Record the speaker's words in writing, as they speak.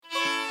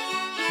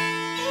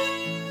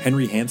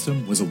Henry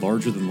Handsome was a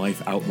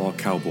larger-than-life outlaw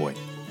cowboy.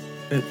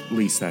 At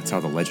least that's how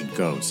the legend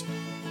goes.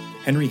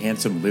 Henry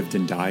Handsome Lived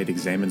and Died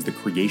examines the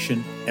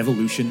creation,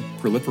 evolution,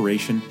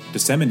 proliferation,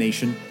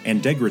 dissemination,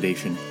 and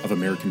degradation of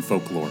American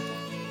folklore.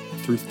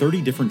 Through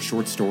 30 different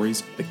short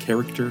stories, the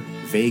character,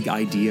 vague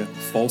idea,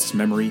 false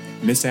memory,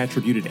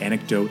 misattributed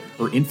anecdote,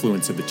 or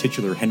influence of the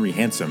titular Henry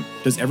Handsome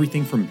does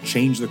everything from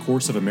change the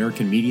course of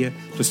American media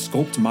to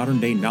sculpt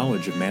modern-day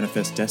knowledge of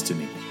manifest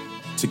destiny.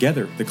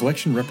 Together, the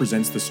collection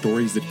represents the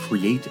stories that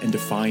create and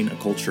define a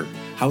culture,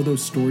 how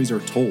those stories are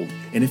told,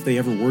 and if they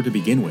ever were to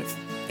begin with,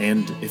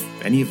 and if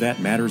any of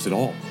that matters at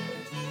all.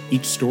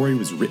 Each story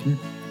was written,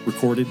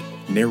 recorded,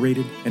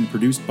 narrated, and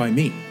produced by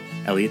me,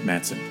 Elliot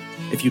Matson.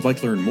 If you'd like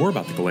to learn more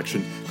about the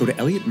collection, go to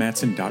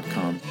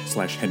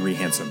elliottmatson.com/Henry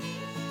Handsome.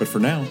 But for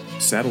now,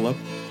 saddle up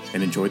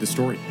and enjoy the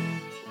story.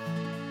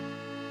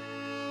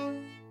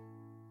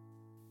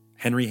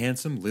 Henry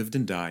Handsome Lived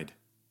and Died.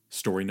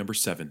 Story number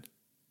 7.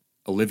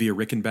 Olivia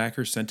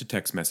Rickenbacker sent a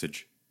text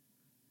message.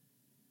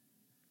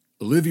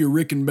 Olivia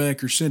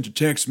Rickenbacker sent a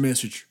text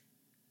message.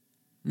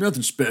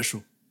 Nothing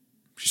special.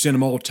 She sent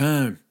them all the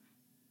time.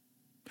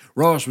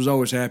 Ross was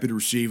always happy to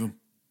receive them.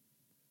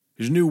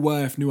 His new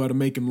wife knew how to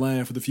make him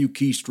laugh with a few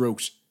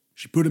keystrokes.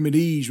 She put him at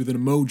ease with an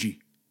emoji.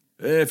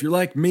 If you're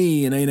like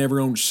me and ain't ever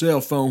owned a cell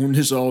phone,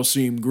 this all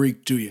seemed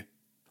Greek to you.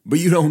 But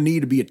you don't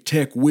need to be a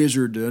tech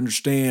wizard to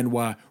understand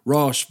why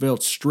Ross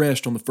felt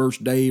stressed on the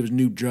first day of his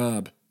new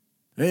job.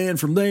 And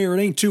from there, it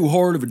ain't too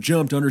hard of a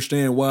jump to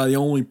understand why the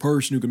only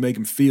person who could make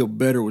him feel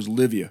better was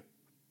Olivia.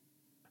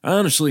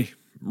 Honestly,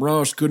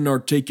 Ross couldn't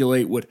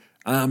articulate what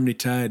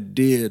Omnitide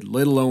did,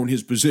 let alone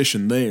his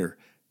position there.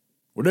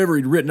 Whatever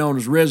he'd written on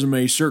his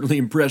resume certainly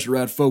impressed the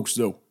right folks,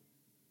 though.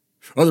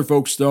 Other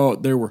folks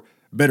thought there were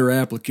better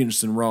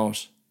applicants than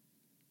Ross.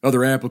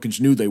 Other applicants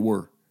knew they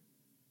were.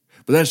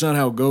 But that's not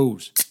how it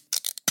goes.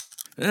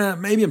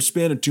 Maybe I'm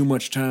spending too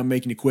much time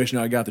making you question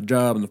how I got the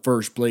job in the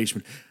first place,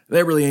 but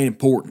that really ain't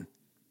important.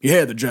 He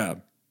had the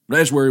job.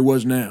 That's where he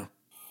was now.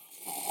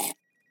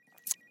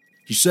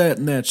 He sat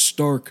in that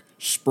stark,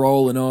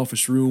 sprawling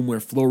office room where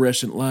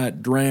fluorescent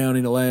light drowned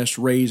in the last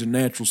rays of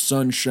natural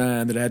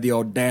sunshine that had the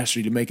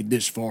audacity to make it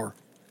this far.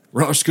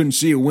 Ross couldn't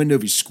see a window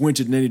if he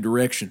squinted in any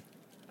direction.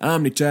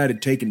 Omnitide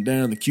had taken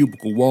down the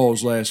cubicle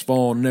walls last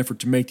fall in an effort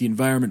to make the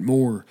environment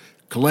more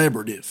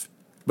collaborative.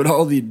 But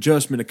all the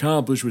adjustment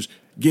accomplished was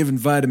giving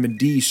vitamin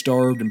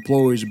D-starved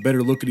employees a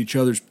better look at each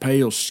other's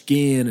pale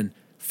skin and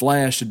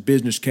flaccid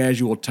business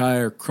casual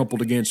attire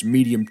crumpled against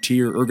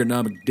medium-tier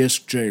ergonomic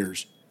desk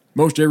chairs.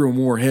 Most everyone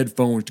wore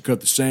headphones to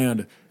cut the sound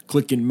of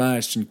clicking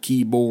mice and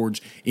keyboards,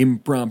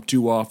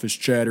 impromptu office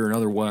chatter, and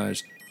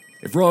otherwise.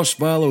 If Ross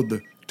followed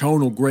the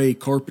tonal gray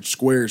carpet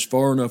squares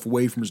far enough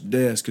away from his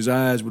desk, his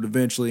eyes would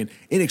eventually and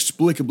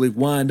inexplicably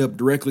wind up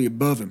directly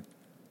above him,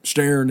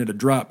 staring at a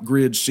drop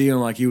grid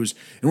ceiling like he was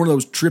in one of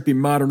those trippy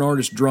modern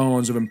artist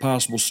drawings of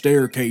impossible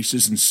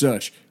staircases and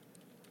such.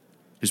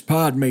 His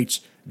podmates,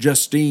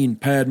 Justine,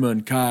 Padma,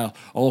 and Kyle,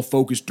 all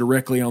focused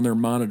directly on their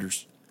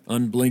monitors,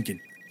 unblinking.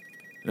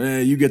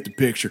 You get the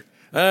picture.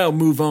 I'll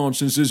move on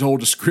since this whole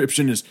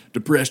description is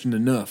depressing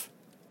enough.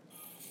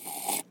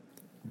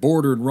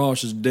 Bordered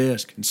Ross's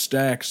desk in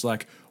stacks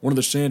like one of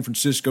the San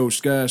Francisco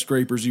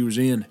skyscrapers he was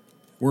in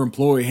were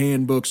employee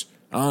handbooks,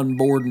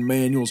 onboarding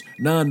manuals,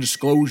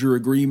 non-disclosure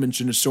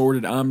agreements, and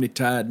assorted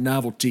Omnitide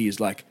novelties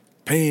like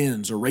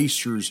pens,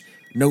 erasers,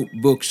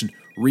 notebooks, and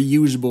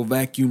reusable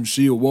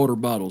vacuum-sealed water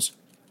bottles.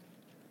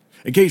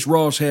 In case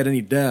Ross had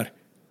any doubt,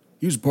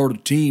 he was a part of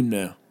the team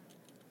now.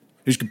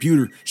 His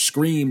computer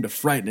screamed a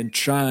frightening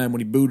chime when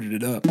he booted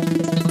it up.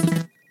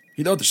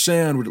 He thought the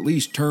sound would at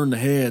least turn the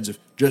heads of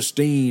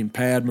Justine,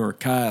 Padma, or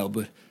Kyle,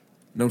 but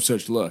no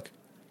such luck.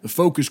 The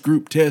focus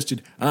group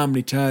tested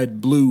Omnitide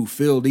Blue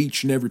filled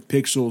each and every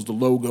pixel as the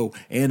logo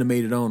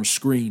animated on a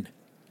screen.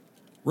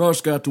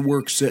 Ross got to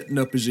work setting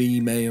up his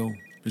email,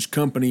 his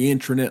company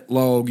intranet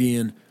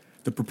login,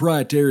 the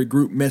proprietary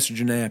group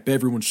messaging app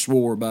everyone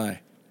swore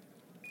by.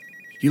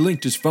 He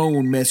linked his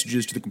phone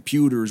messages to the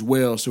computer as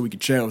well so he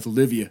could chat with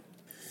Olivia.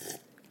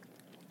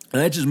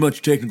 That's as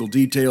much technical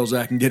detail as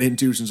I can get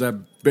into since I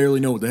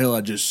barely know what the hell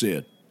I just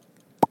said.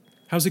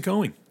 "How's it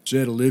going?"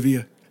 said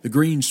Olivia. The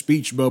green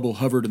speech bubble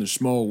hovered in the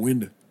small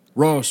window.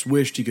 Ross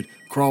wished he could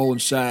crawl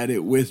inside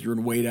it with her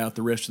and wait out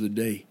the rest of the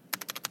day.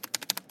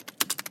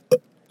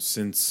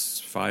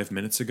 "Since 5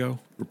 minutes ago?"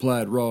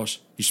 replied Ross.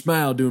 He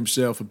smiled to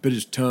himself and bit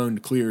his tongue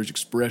to clear his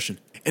expression.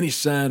 Any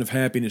sign of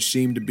happiness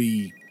seemed to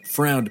be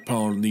frowned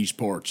upon in these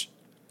parts.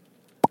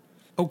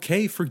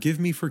 "Okay, forgive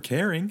me for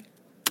caring."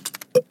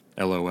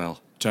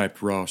 LOL,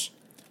 typed Ross,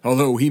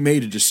 although he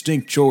made a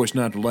distinct choice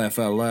not to laugh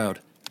out loud.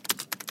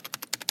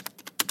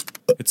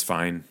 "It's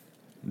fine.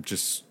 I'm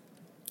just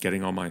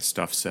getting all my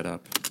stuff set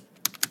up."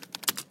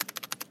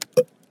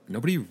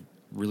 Nobody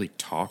really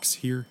talks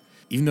here,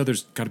 even though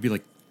there's got to be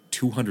like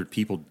 200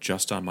 people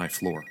just on my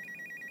floor.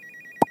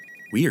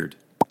 Weird.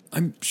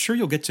 I'm sure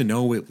you'll get to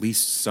know at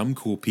least some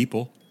cool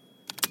people.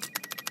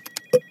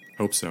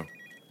 Hope so.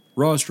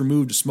 Ross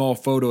removed a small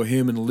photo of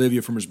him and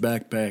Olivia from his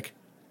backpack.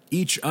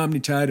 Each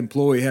Omnitide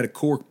employee had a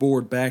cork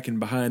board back and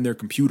behind their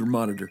computer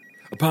monitor,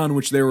 upon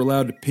which they were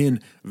allowed to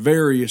pin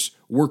various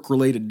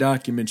work-related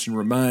documents and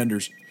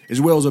reminders,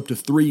 as well as up to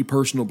 3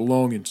 personal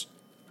belongings.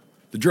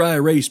 The dry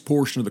erase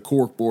portion of the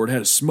corkboard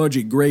had a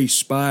smudgy gray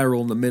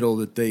spiral in the middle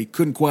that they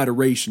couldn't quite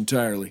erase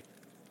entirely.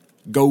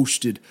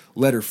 Ghosted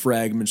letter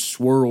fragments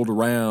swirled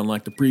around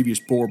like the previous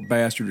poor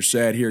bastard who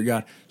sat here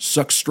got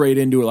sucked straight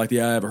into it like the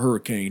eye of a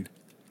hurricane.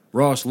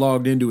 Ross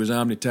logged into his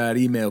Omnitide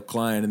email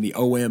client in the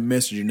OM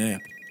messaging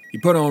app. He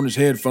put on his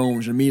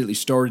headphones and immediately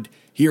started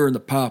hearing the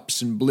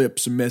pops and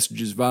blips of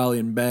messages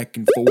volleying back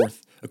and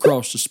forth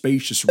across the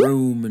spacious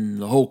room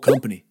and the whole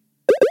company.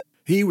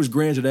 He was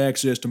granted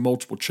access to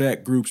multiple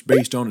chat groups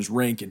based on his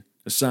ranking,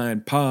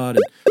 assigned pod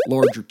and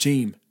larger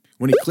team.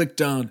 When he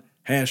clicked on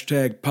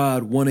hashtag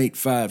pod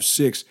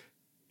 1856,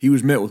 he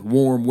was met with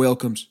warm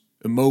welcomes,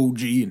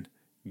 emoji, and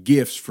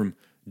gifts from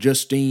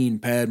Justine,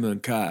 Padma,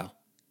 and Kyle.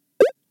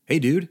 Hey,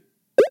 dude.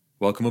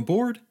 Welcome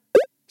aboard.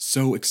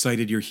 So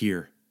excited you're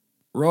here.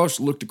 Ross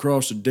looked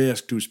across the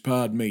desk to his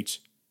pod mates.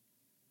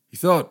 He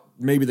thought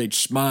maybe they'd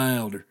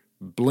smiled or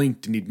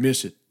blinked and he'd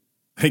miss it.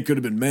 They could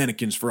have been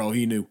mannequins for all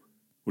he knew.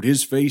 Would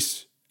his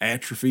face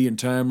atrophy in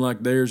time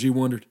like theirs, he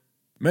wondered?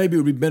 Maybe it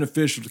would be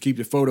beneficial to keep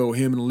the photo of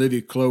him and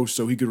Olivia close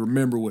so he could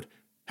remember what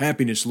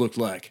happiness looked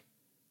like.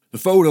 The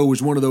photo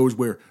was one of those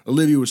where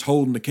Olivia was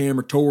holding the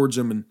camera towards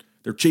him and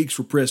their cheeks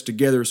were pressed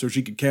together so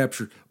she could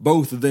capture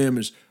both of them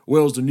as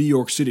well as the New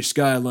York City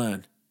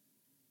skyline.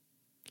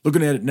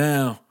 Looking at it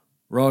now,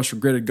 Ross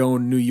regretted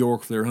going to New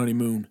York for their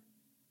honeymoon.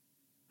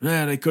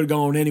 They could have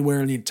gone anywhere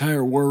in the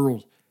entire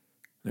world.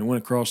 They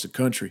went across the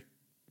country.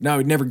 Now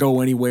he'd never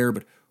go anywhere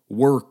but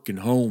work and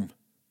home.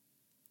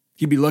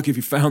 He'd be lucky if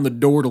he found the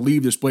door to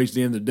leave this place at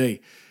the end of the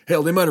day.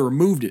 Hell, they might have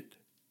removed it.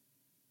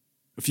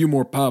 A few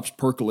more pops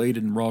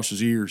percolated in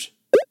Ross's ears.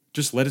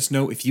 Just let us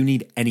know if you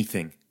need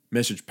anything,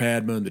 messaged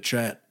Padma in the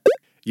chat.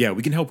 Yeah,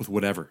 we can help with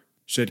whatever,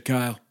 said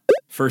Kyle.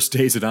 First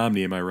days at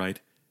Omni, am I right?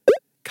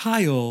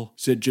 Kyle,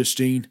 said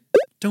Justine.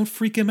 Don't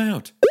freak him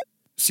out.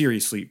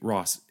 Seriously,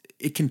 Ross,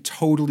 it can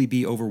totally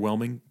be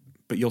overwhelming,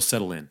 but you'll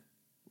settle in.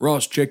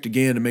 Ross checked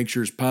again to make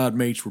sure his pod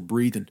mates were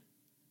breathing.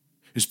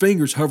 His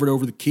fingers hovered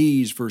over the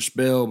keys for a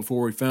spell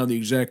before he found the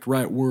exact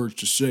right words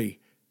to say.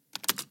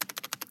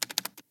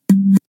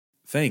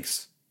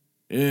 Thanks.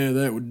 Yeah,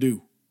 that would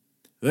do.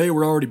 They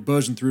were already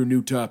buzzing through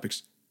new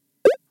topics.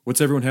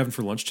 What's everyone having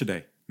for lunch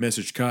today?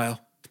 Messaged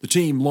Kyle. The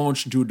team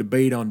launched into a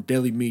debate on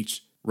deli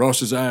meats.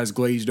 Ross's eyes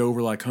glazed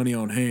over like honey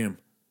on ham.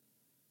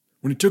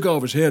 When he took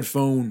off his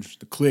headphones,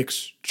 the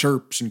clicks,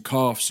 chirps, and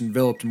coughs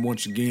enveloped him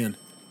once again.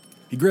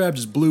 He grabbed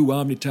his blue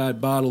Omnitide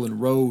bottle and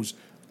rose,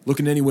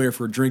 looking anywhere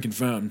for a drinking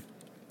fountain.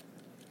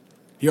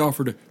 He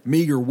offered a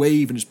meager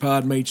wave in his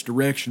podmate's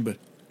direction, but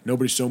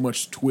nobody so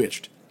much as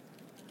twitched.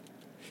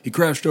 He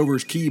crouched over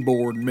his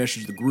keyboard and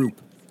messaged the group.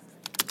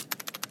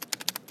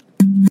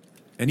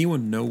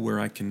 Anyone know where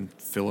I can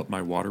fill up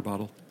my water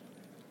bottle?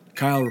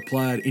 Kyle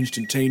replied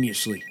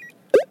instantaneously.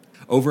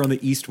 Over on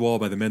the east wall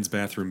by the men's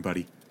bathroom,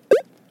 buddy.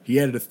 He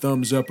added a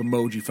thumbs up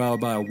emoji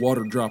followed by a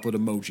water droplet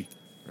emoji.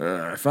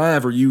 If I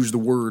ever use the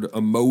word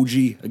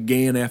emoji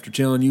again after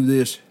telling you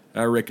this,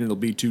 I reckon it'll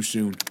be too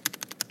soon.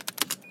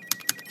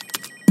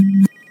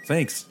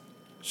 Thanks,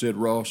 said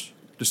Ross,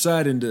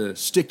 deciding to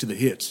stick to the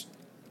hits.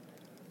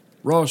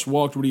 Ross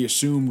walked what he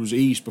assumed was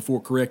east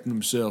before correcting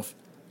himself.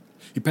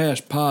 He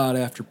passed pod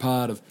after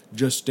pod of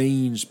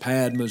Justine's,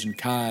 Padma's, and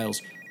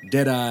Kyle's,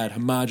 dead-eyed,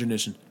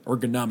 homogeneous, and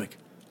ergonomic.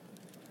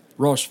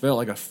 Ross felt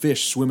like a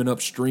fish swimming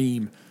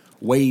upstream,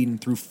 wading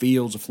through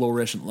fields of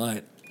fluorescent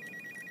light.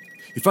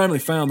 He finally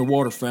found the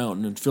water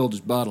fountain and filled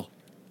his bottle.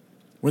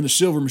 When the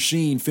silver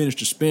machine finished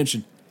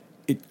dispensing,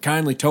 it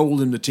kindly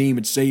told him the team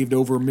had saved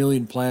over 1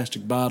 million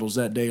plastic bottles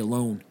that day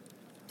alone.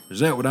 Is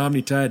that what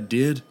Omnitide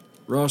did?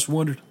 Ross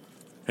wondered.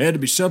 Had to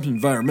be something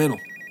environmental,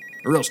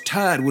 or else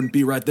Tide wouldn't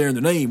be right there in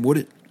the name, would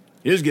it?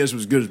 His guess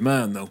was as good as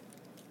mine, though.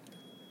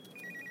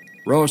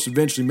 Ross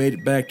eventually made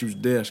it back to his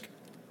desk.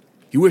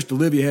 He wished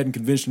Olivia hadn't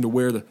convinced him to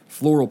wear the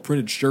floral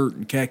printed shirt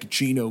and khaki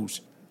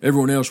chinos.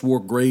 Everyone else wore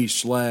gray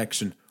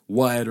slacks and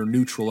white or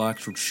neutral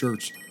Oxford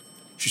shirts.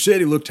 She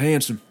said he looked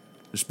handsome,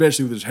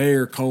 especially with his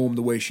hair combed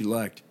the way she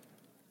liked.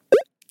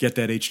 Get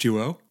that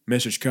H2O?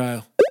 Messaged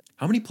Kyle.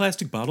 How many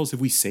plastic bottles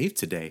have we saved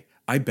today?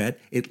 I bet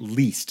at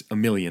least 1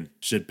 million,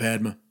 said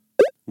Padma.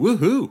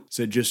 Woohoo,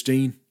 said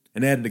Justine,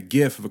 and added a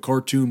gif of a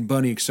cartoon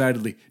bunny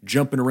excitedly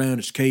jumping around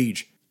its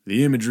cage.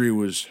 The imagery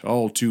was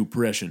all too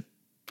prescient.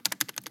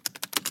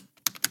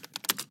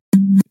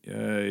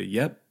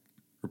 Yep,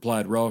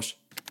 replied Ross.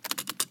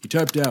 He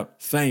typed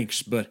out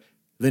thanks, but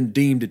then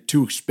deemed it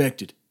too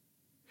expected.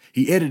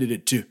 He edited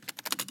it to,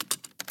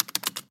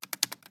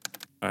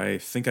 I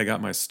think I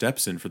got my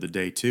steps in for the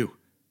day, too.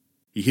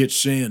 He hit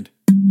send.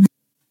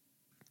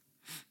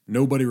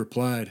 Nobody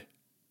replied.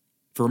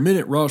 For a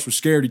minute, Ross was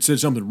scared he'd said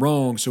something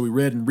wrong, so he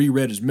read and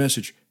reread his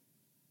message.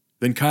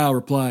 Then Kyle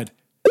replied,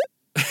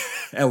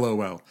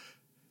 LOL.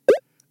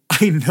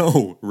 I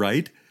know,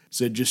 right?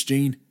 Said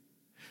Justine.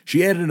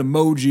 She added an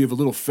emoji of a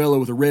little fellow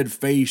with a red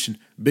face and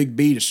big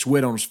bead of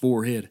sweat on his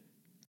forehead.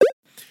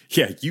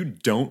 Yeah, you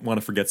don't want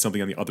to forget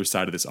something on the other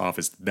side of this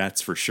office,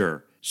 that's for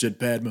sure, said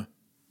Padma.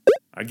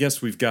 I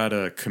guess we've got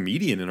a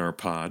comedian in our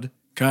pod,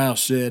 Kyle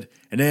said,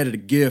 and added a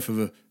gif of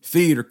a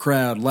theater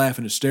crowd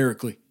laughing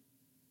hysterically.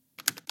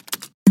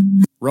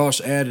 Ross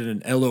added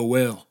an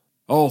LOL.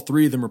 All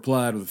three of them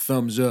replied with a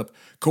thumbs up,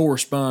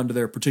 correspond to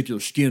their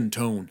particular skin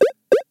tone.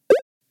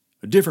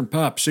 A different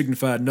pop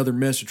signified another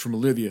message from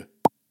Olivia.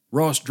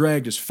 Ross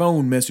dragged his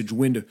phone message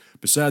window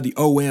beside the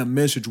OM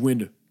message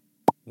window.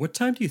 What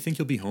time do you think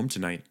you'll be home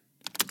tonight?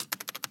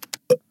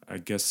 I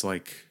guess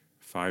like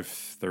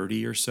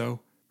 5:30 or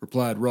so,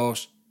 replied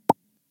Ross.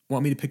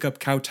 Want me to pick up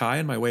Cow Tai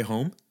on my way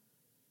home?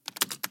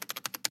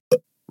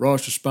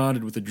 Ross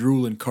responded with a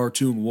drooling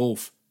cartoon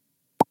wolf.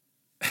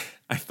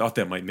 I thought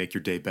that might make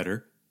your day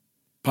better.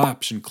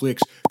 Pops and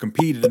clicks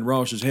competed in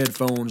Ross's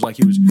headphones like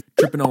he was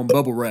tripping on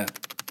bubble wrap.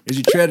 As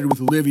he chatted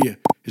with Olivia,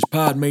 his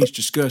pod mates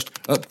discussed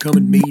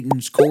upcoming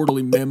meetings,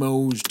 quarterly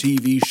memos,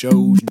 TV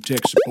shows, and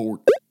tech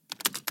support.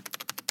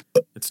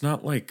 It's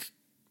not like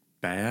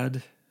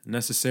bad,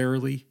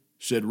 necessarily,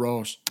 said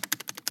Ross.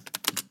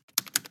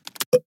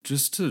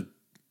 Just a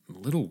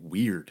little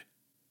weird.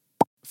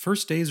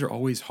 First days are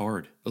always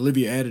hard.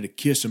 Olivia added a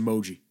kiss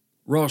emoji.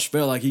 Ross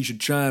felt like he should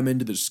chime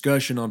into the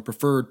discussion on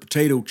preferred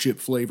potato chip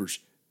flavors.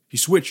 He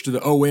switched to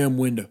the OM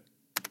window.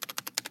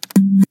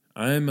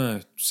 I'm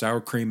a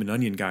sour cream and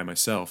onion guy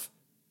myself.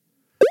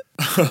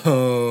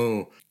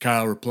 Oh,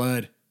 Kyle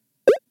replied.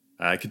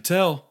 I could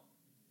tell.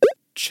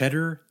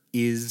 Cheddar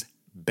is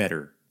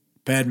better.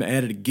 Padma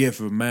added a gif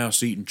of a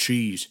mouse eating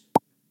cheese.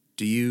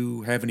 Do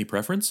you have any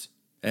preference?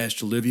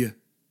 Asked Olivia.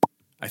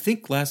 I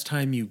think last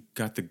time you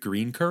got the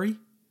green curry?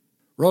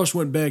 Ross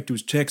went back to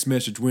his text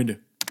message window.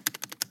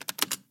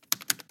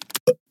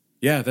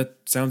 Yeah, that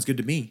sounds good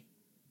to me.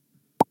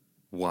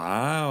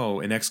 Wow,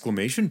 an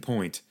exclamation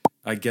point.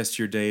 I guess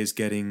your day is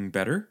getting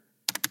better?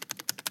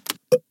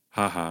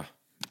 Haha.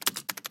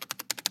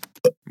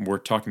 We're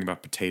talking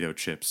about potato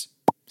chips.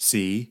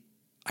 See?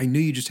 I knew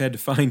you just had to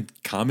find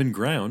common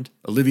ground.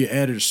 Olivia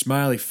added a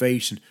smiley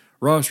face, and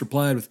Ross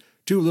replied with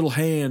two little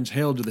hands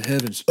held to the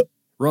heavens.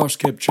 Ross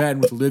kept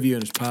chatting with Olivia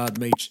and his pod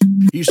mates.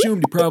 He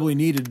assumed he probably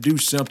needed to do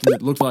something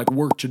that looked like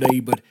work today,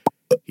 but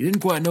he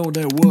didn't quite know what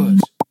that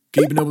was.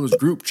 Keeping up with his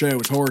group chat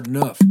was hard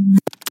enough.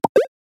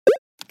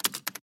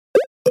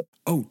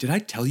 Oh, did I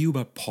tell you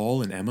about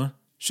Paul and Emma?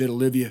 Said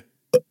Olivia.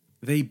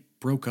 They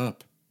broke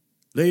up.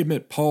 They had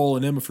met Paul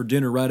and Emma for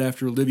dinner right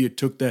after Olivia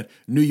took that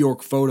New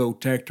York photo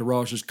tacked to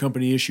Ross's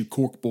company issue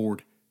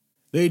corkboard.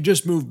 They had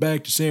just moved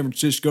back to San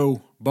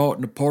Francisco, bought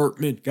an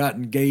apartment, got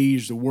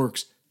engaged, the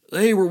works.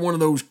 They were one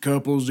of those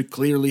couples that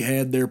clearly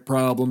had their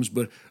problems,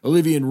 but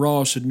Olivia and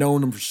Ross had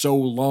known them for so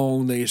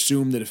long they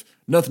assumed that if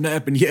nothing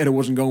happened yet, it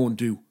wasn't going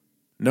to.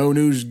 No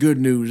news is good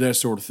news, that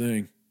sort of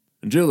thing.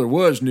 Until there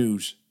was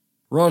news.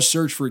 Ross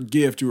searched for a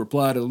gift to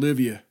reply to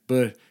Olivia,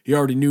 but he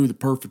already knew the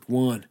perfect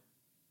one.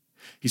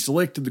 He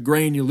selected the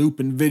grainy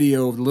looping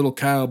video of the little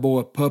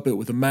cowboy puppet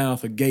with a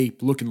mouth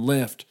agape looking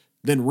left,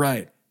 then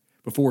right,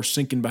 before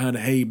sinking behind a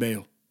hay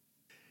bale.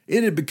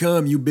 It had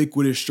become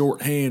ubiquitous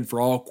shorthand for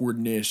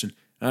awkwardness, and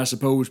I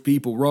suppose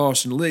people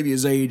Ross and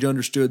Olivia's age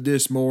understood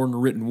this more than a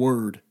written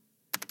word.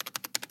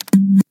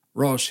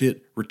 Ross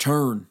hit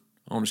return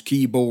on his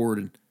keyboard,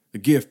 and the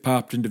gift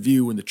popped into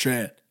view in the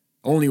chat.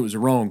 Only it was the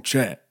wrong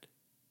chat.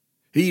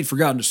 He'd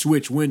forgotten to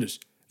switch windows.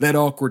 That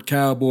awkward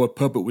cowboy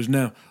puppet was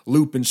now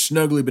looping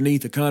snugly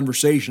beneath a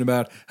conversation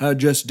about how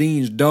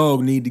Justine's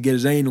dog needed to get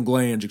his anal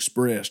glands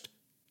expressed.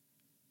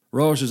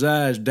 Ross's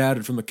eyes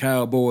darted from the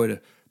cowboy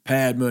to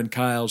Padma and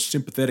Kyle's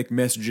sympathetic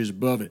messages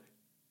above it.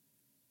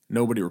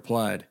 Nobody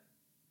replied.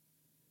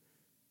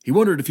 He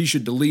wondered if he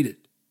should delete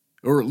it,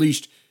 or at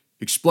least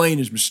explain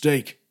his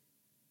mistake.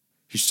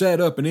 He sat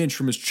up an inch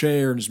from his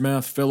chair and his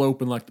mouth fell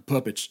open like the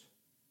puppet's.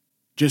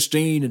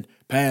 Justine and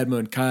Padma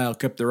and Kyle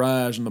kept their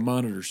eyes on the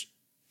monitors.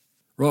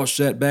 Ross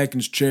sat back in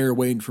his chair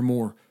waiting for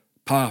more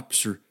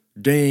pops or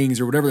dings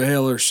or whatever the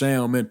hell their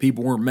sound meant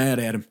people weren't mad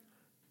at him.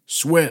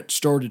 Sweat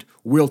started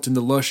wilting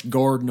the lush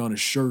garden on his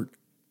shirt.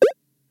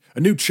 A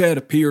new chat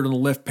appeared on the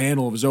left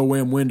panel of his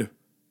OM window.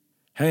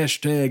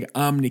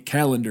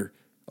 #OmniCalendar,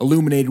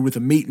 illuminated with a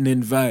meeting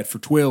invite for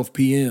 12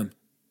 p.m.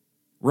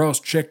 Ross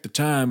checked the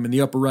time in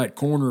the upper right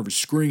corner of his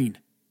screen.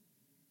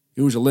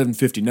 It was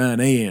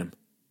 11:59 a.m.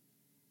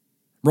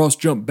 Ross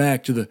jumped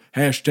back to the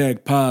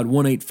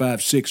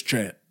 #pod1856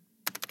 chat.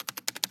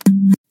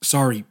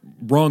 Sorry,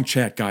 wrong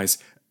chat, guys.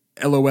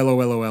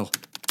 LOL.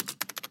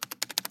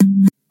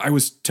 I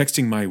was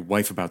texting my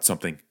wife about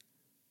something.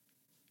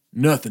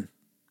 Nothing.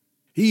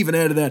 He even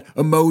added that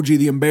emoji of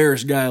the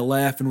embarrassed guy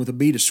laughing with a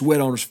bead of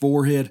sweat on his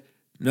forehead.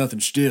 Nothing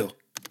still.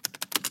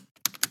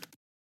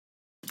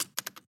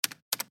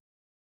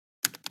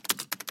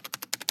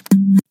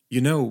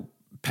 You know,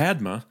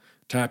 Padma,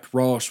 typed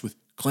Ross with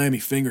clammy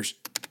fingers.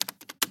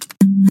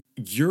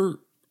 You're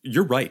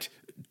right.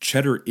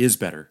 Cheddar is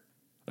better.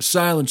 A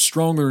silence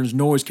stronger than his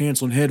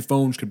noise-canceling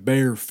headphones could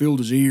bear filled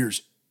his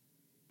ears.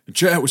 The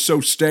chat was so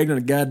stagnant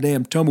a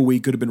goddamn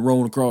tumbleweed could have been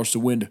rolling across the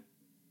window.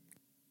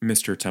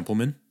 Mr.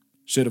 Templeman,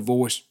 said a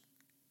voice.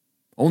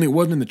 Only it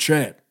wasn't in the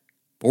chat.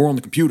 or on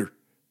the computer.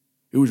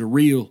 It was a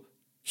real,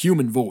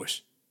 human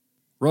voice.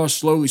 Ross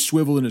slowly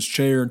swiveled in his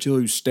chair until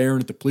he was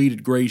staring at the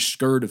pleated gray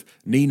skirt of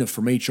Nina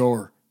from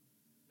HR.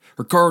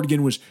 Her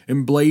cardigan was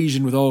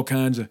emblazoned with all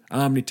kinds of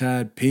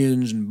Omnitide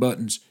pins and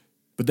buttons,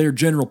 but their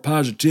general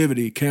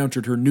positivity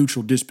countered her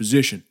neutral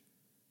disposition.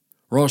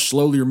 Ross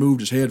slowly removed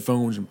his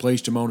headphones and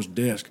placed them on his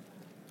desk.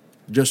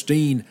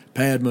 Justine,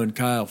 Padma, and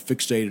Kyle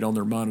fixated on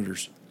their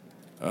monitors.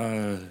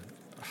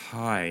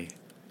 Hi,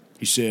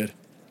 He said.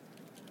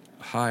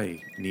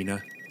 Hi,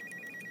 Nina.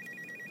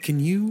 Can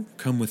you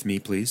come with me,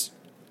 please?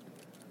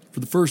 For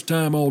the first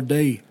time all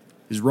day,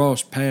 as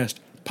Ross passed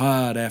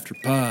pod after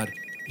pod,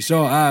 he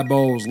saw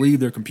eyeballs leave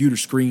their computer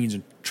screens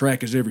and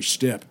track his every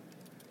step.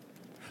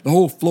 The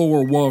whole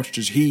floor watched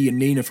as he and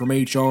Nina from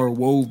HR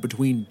wove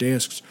between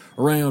desks,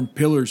 around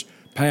pillars,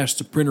 past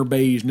the printer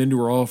bays and into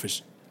her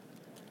office.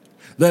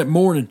 That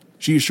morning,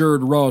 she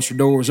assured Ross her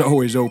door was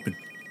always open.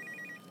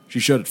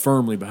 She shut it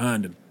firmly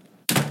behind him.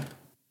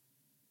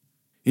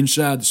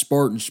 Inside the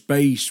Spartan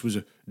space was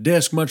a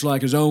desk much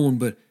like his own,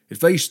 but it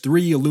faced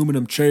 3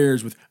 aluminum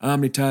chairs with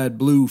Omnitide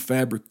blue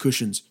fabric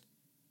cushions.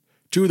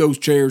 2 of those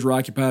chairs were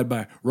occupied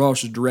by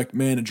Ross's direct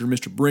manager,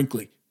 Mr.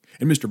 Brinkley,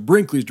 and Mr.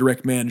 Brinkley's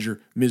direct manager,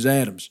 Ms.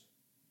 Adams.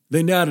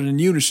 They nodded in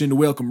unison to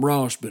welcome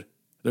Ross, but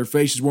their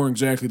faces weren't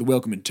exactly the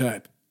welcoming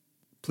type.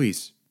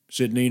 Please,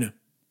 Said Nina.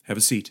 have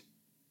a seat.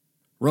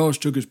 Ross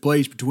took his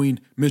place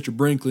between Mr.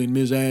 Brinkley and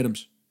Ms.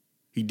 Adams.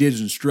 He did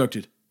as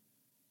instructed.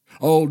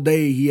 All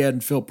day he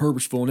hadn't felt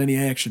purposeful in any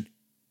action.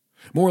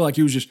 More like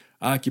he was just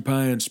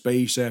occupying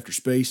space after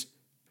space.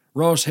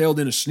 Ross held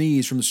in a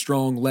sneeze from the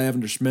strong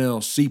lavender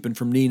smell seeping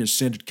from Nina's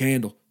scented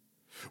candle,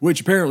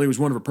 which apparently was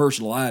one of her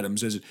personal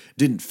items as it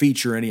didn't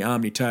feature any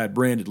Omnitide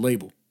branded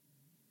label.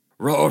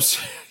 Ross,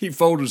 he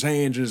folded his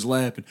hands in his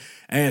lap and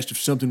asked if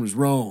something was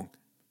wrong.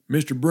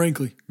 Mr.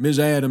 Brinkley, Ms.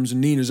 Adams,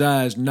 and Nina's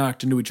eyes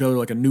knocked into each other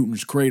like a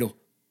Newton's cradle.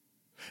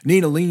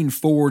 Nina leaned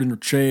forward in her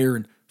chair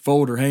and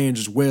folded her hands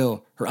as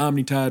well, her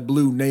Omnitide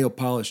blue nail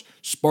polish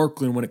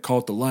sparkling when it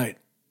caught the light.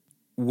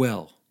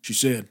 Well, she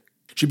said.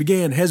 She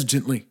began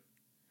hesitantly,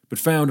 but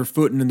found her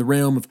footing in the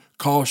realm of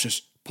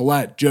cautious,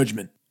 polite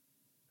judgment.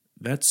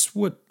 That's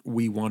what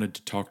we wanted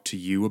to talk to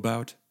you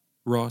about,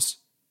 Ross.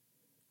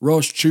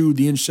 Ross chewed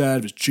the inside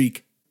of his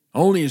cheek.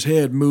 Only his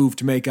head moved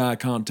to make eye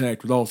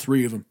contact with all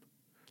 3 of them,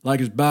 like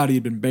his body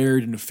had been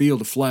buried in a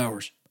field of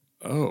flowers.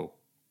 Oh.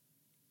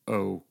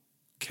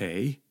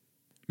 Okay.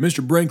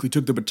 Mr. Brinkley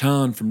took the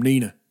baton from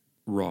Nina.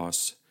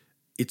 Ross,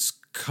 it's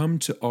come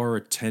to our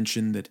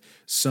attention that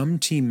some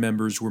team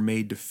members were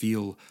made to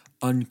feel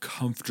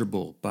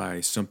uncomfortable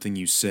by something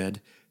you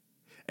said,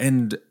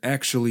 and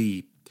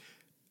actually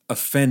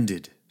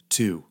offended,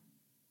 too.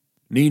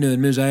 Nina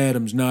and Ms.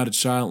 Adams nodded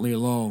silently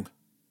along.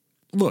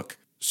 Look,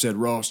 said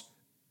Ross,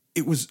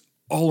 it was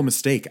all a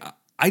mistake.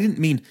 I didn't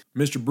mean...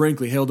 Mr.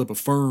 Brinkley held up a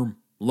firm,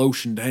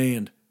 lotioned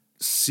hand.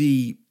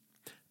 See,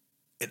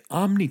 at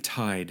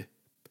Omnitide,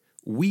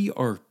 we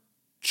are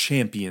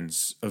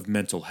champions of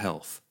mental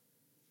health.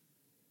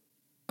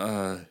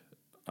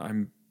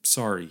 I'm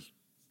sorry.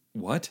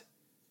 What?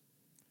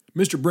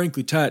 Mr.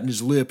 Brinkley tightened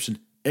his lips and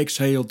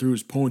exhaled through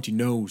his pointy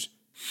nose.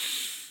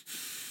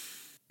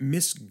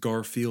 Miss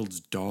Garfield's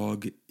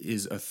dog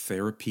is a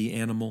therapy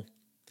animal.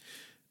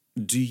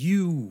 Do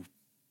you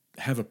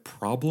have a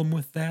problem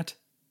with that?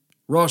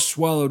 Ross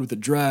swallowed with a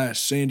dry,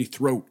 sandy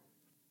throat.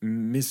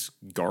 Miss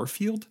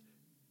Garfield?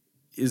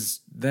 Is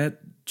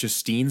that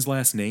Justine's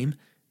last name?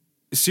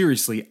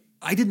 Seriously,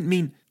 I didn't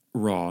mean...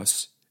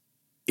 Ross,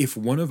 if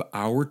one of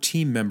our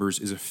team members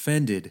is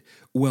offended,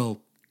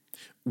 well,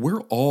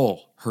 we're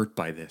all hurt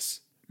by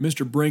this.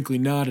 Mr. Brinkley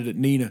nodded at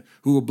Nina,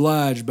 who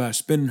obliged by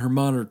spinning her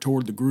monitor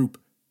toward the group.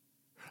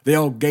 They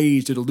all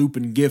gazed at a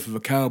looping gif of a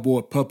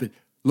cowboy puppet,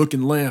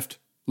 looking left,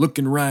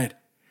 looking right,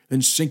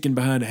 then sinking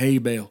behind a hay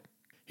bale.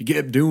 He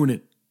kept doing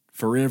it,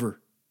 forever,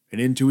 and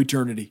into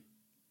eternity.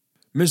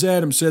 Miss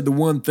Adams said the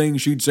one thing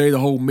she'd say the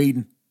whole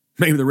meeting,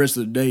 maybe the rest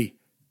of the day.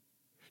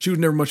 She was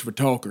never much of a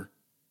talker.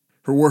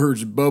 Her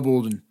words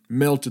bubbled and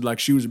melted like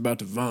she was about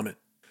to vomit.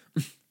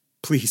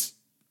 Please,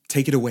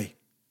 take it away.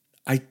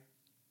 I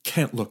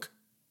can't look.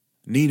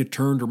 Nina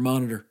turned her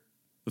monitor.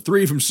 The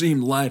 3 of them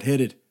seemed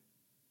lightheaded.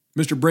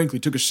 Mr. Brinkley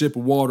took a sip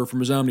of water from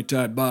his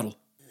Omnitide bottle.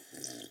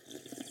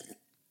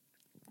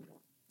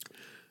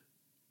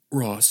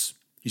 Ross,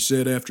 he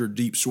said after a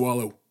deep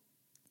swallow,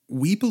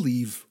 we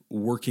believe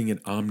working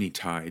at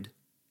Omnitide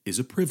is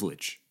a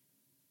privilege.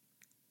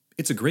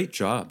 It's a great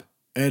job,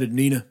 added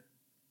Nina.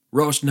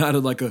 Ross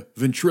nodded like a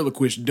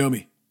ventriloquist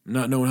dummy,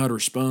 not knowing how to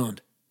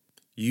respond.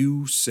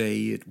 You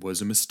say it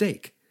was a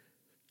mistake.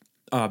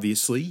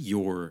 Obviously,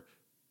 you're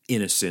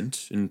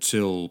innocent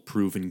until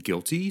proven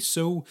guilty,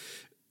 so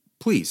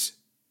please,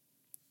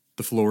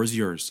 the floor is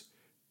yours.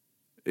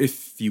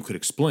 If you could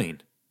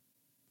explain.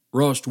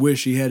 Ross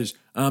wished he had his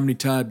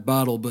Omnitide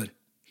bottle, but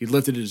he'd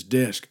left it at his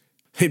desk.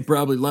 They'd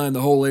probably lined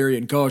the whole area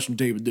in caution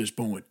tape at this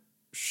point.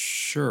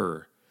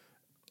 Sure.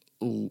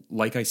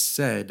 Like I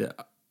said,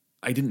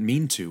 I didn't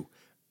mean to.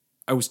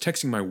 I was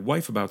texting my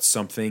wife about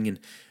something and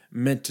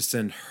meant to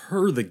send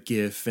her the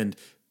GIF, and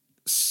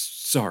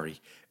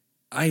sorry.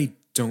 I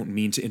don't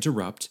mean to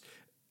interrupt.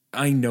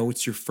 I know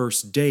it's your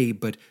first day,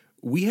 but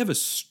we have a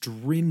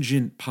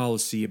stringent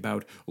policy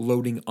about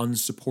loading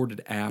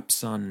unsupported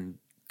apps on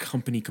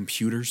company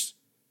computers.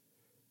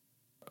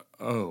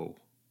 Oh.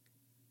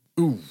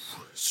 Ooh,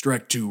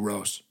 strike two,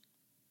 Ross.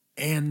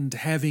 And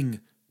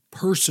having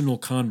personal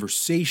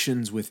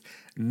conversations with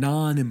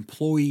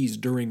non-employees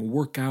during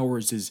work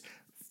hours is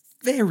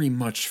very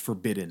much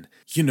forbidden.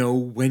 You know,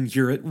 when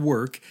you're at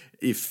work,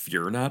 if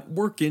you're not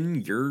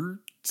working, you're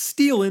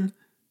stealing.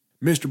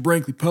 Mr.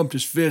 Brinkley pumped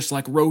his fist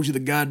like Rosie the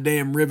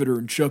goddamn Riveter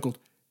and chuckled.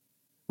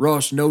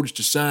 Ross noticed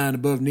a sign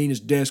above Nina's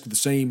desk with the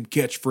same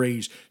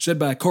catchphrase, said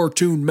by a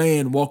cartoon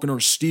man walking on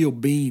a steel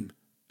beam.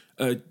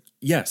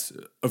 Yes,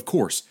 of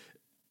course.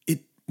 It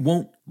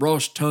won't...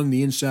 Ross tongued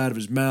the inside of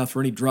his mouth for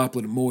any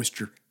droplet of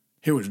moisture.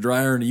 It was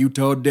drier than the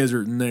Utah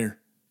desert in there.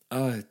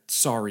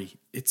 Sorry.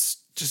 It's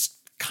just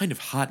kind of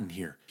hot in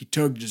here. He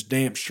tugged at his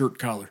damp shirt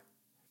collar.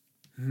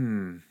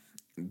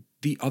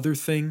 The other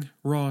thing,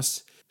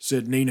 Ross,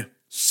 said Nina.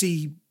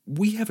 See,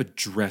 we have a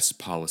dress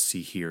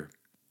policy here.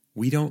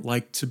 We don't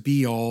like to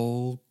be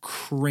all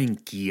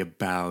cranky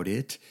about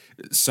it.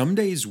 Some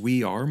days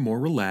we are more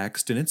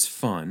relaxed and it's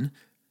fun.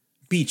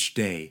 Beach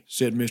day,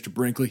 said Mr.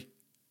 Brinkley.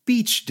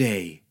 Beach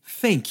day.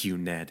 Thank you,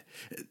 Ned.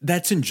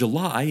 That's in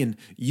July and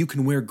you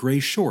can wear gray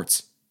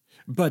shorts.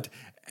 But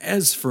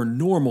as for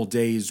normal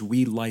days,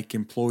 we like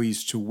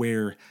employees to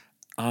wear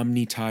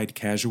omni-tide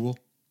casual.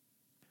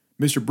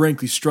 Mr.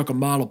 Brinkley struck a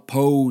model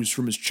pose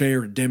from his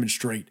chair to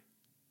demonstrate.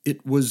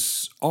 It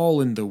was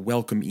all in the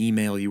welcome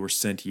email you were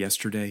sent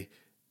yesterday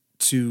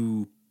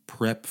to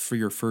prep for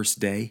your first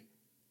day.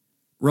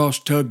 Ross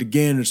tugged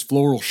again at his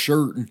floral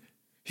shirt, and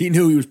he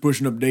knew he was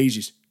pushing up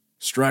daisies.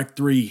 Strike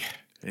three,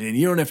 and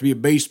you don't have to be a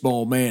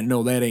baseball man to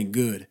know that ain't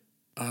good.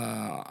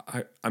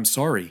 I'm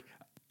sorry.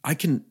 I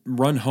can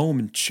run home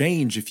and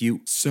change if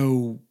you...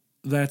 So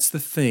that's the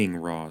thing,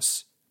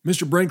 Ross.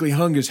 Mr. Brinkley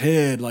hung his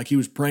head like he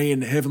was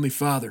praying to Heavenly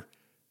Father,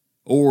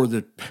 or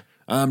the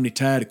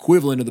omni-tide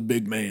equivalent of the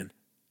big man.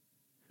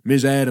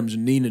 Ms. Adams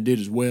and Nina did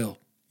as well.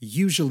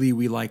 Usually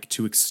we like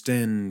to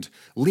extend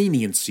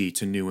leniency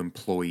to new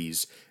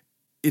employees.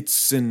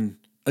 It's an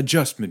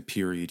adjustment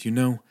period, you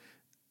know?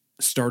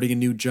 Starting a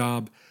new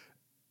job.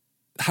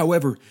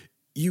 However,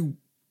 you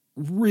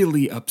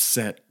really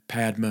upset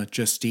Padma,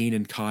 Justine,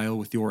 and Kyle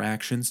with your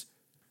actions.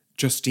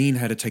 Justine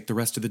had to take the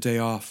rest of the day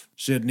off,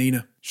 said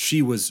Nina.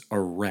 She was a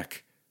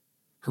wreck.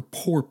 Her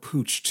poor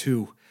pooch,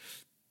 too.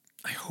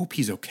 I hope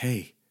he's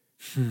okay.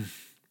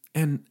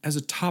 And as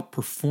a top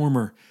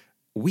performer,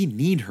 we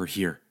need her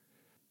here.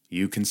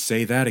 You can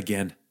say that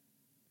again.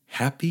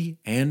 Happy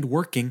and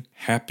working.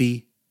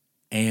 Happy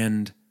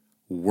and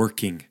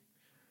working.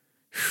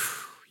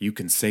 You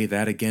can say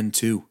that again,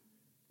 too.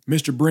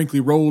 Mr. Brinkley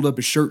rolled up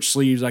his shirt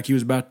sleeves like he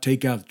was about to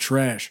take out the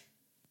trash.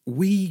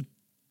 We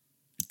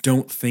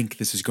don't think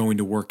this is going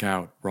to work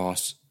out,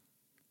 Ross.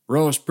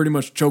 Ross pretty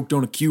much choked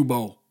on a cue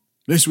ball.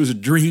 This was a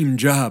dream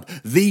job.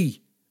 The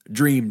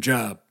dream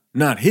job.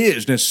 Not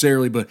his,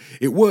 necessarily, but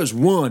it was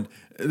one.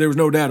 There was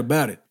no doubt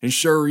about it. And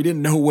sure, he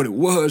didn't know what it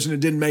was, and it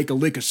didn't make a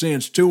lick of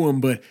sense to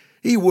him, but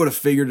he would have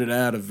figured it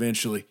out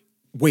eventually.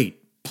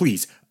 Wait,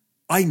 please.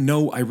 I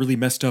know I really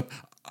messed up.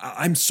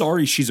 I'm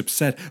sorry she's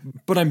upset,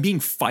 but I'm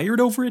being fired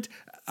over it?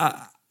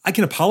 I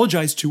can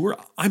apologize to her.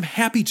 I'm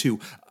happy to.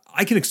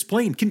 I can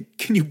explain. Can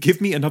you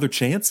give me another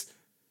chance?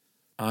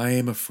 I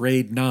am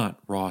afraid not,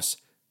 Ross.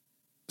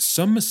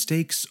 Some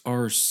mistakes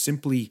are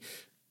simply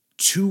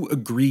too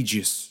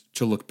egregious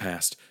to look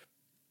past.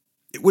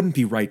 It wouldn't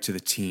be right to the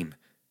team.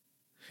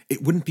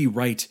 It wouldn't be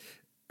right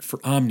for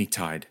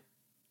Omnitide.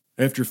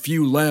 After a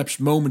few lapsed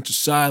moments of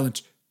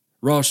silence,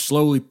 Ross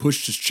slowly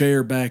pushed his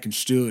chair back and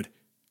stood.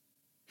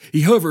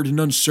 He hovered in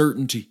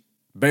uncertainty,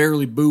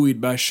 barely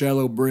buoyed by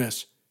shallow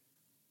breaths.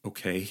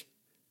 Okay,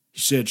 he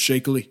said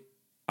shakily.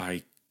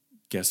 I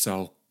guess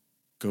I'll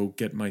go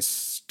get my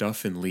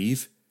stuff and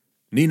leave.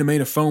 Nina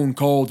made a phone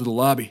call to the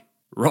lobby.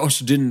 Ross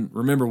didn't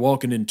remember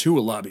walking into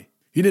a lobby.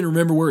 He didn't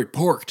remember where he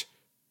parked,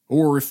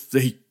 or if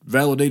they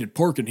validated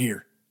parking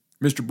here.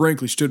 Mr.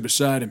 Brinkley stood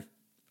beside him.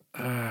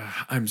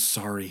 I'm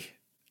sorry.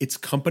 It's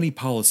company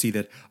policy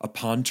that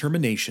upon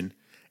termination,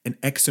 an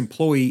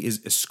ex-employee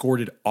is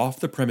escorted off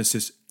the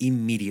premises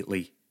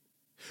immediately.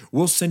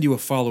 We'll send you a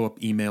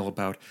follow-up email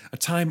about a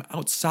time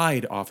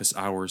outside office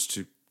hours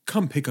to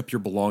come pick up your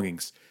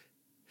belongings.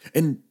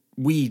 And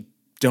we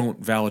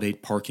don't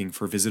validate parking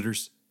for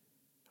visitors.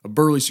 A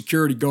burly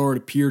security guard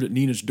appeared at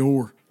Nina's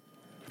door.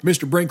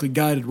 Mr. Brinkley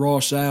guided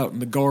Ross out,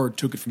 and the guard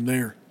took it from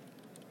there.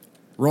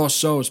 Ross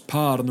saw his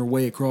pod on their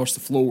way across the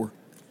floor.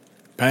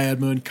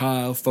 Padma and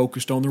Kyle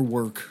focused on their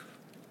work,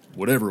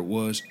 whatever it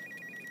was.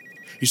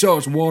 He saw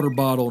his water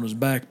bottle in his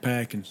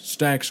backpack and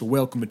stacks of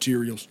welcome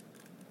materials.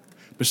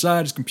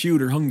 Beside his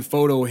computer hung the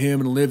photo of him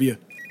and Olivia,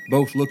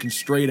 both looking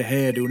straight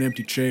ahead to an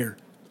empty chair.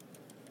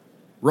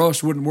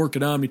 Ross wouldn't work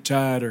at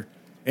Omnitide or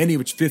any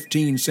of its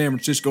 15 San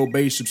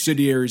Francisco-based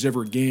subsidiaries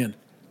ever again.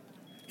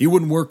 He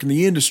wouldn't work in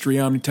the industry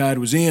Omnitide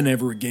was in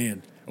ever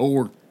again,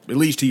 or at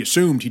least he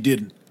assumed he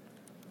didn't.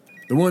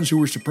 The ones who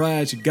were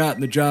surprised he'd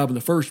gotten the job in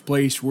the first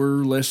place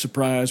were less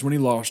surprised when he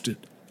lost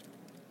it.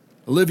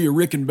 Olivia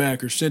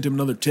Rickenbacker sent him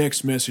another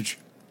text message.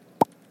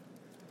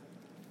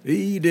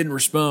 He didn't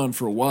respond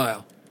for a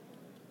while.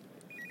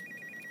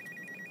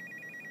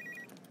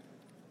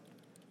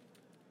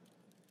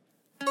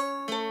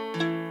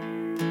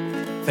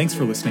 Thanks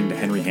for listening to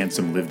Henry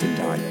Handsome Lived and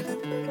Died.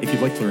 If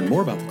you'd like to learn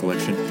more about the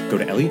collection, go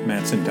to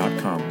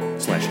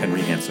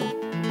elliottmatson.com/Henry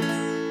Handsome.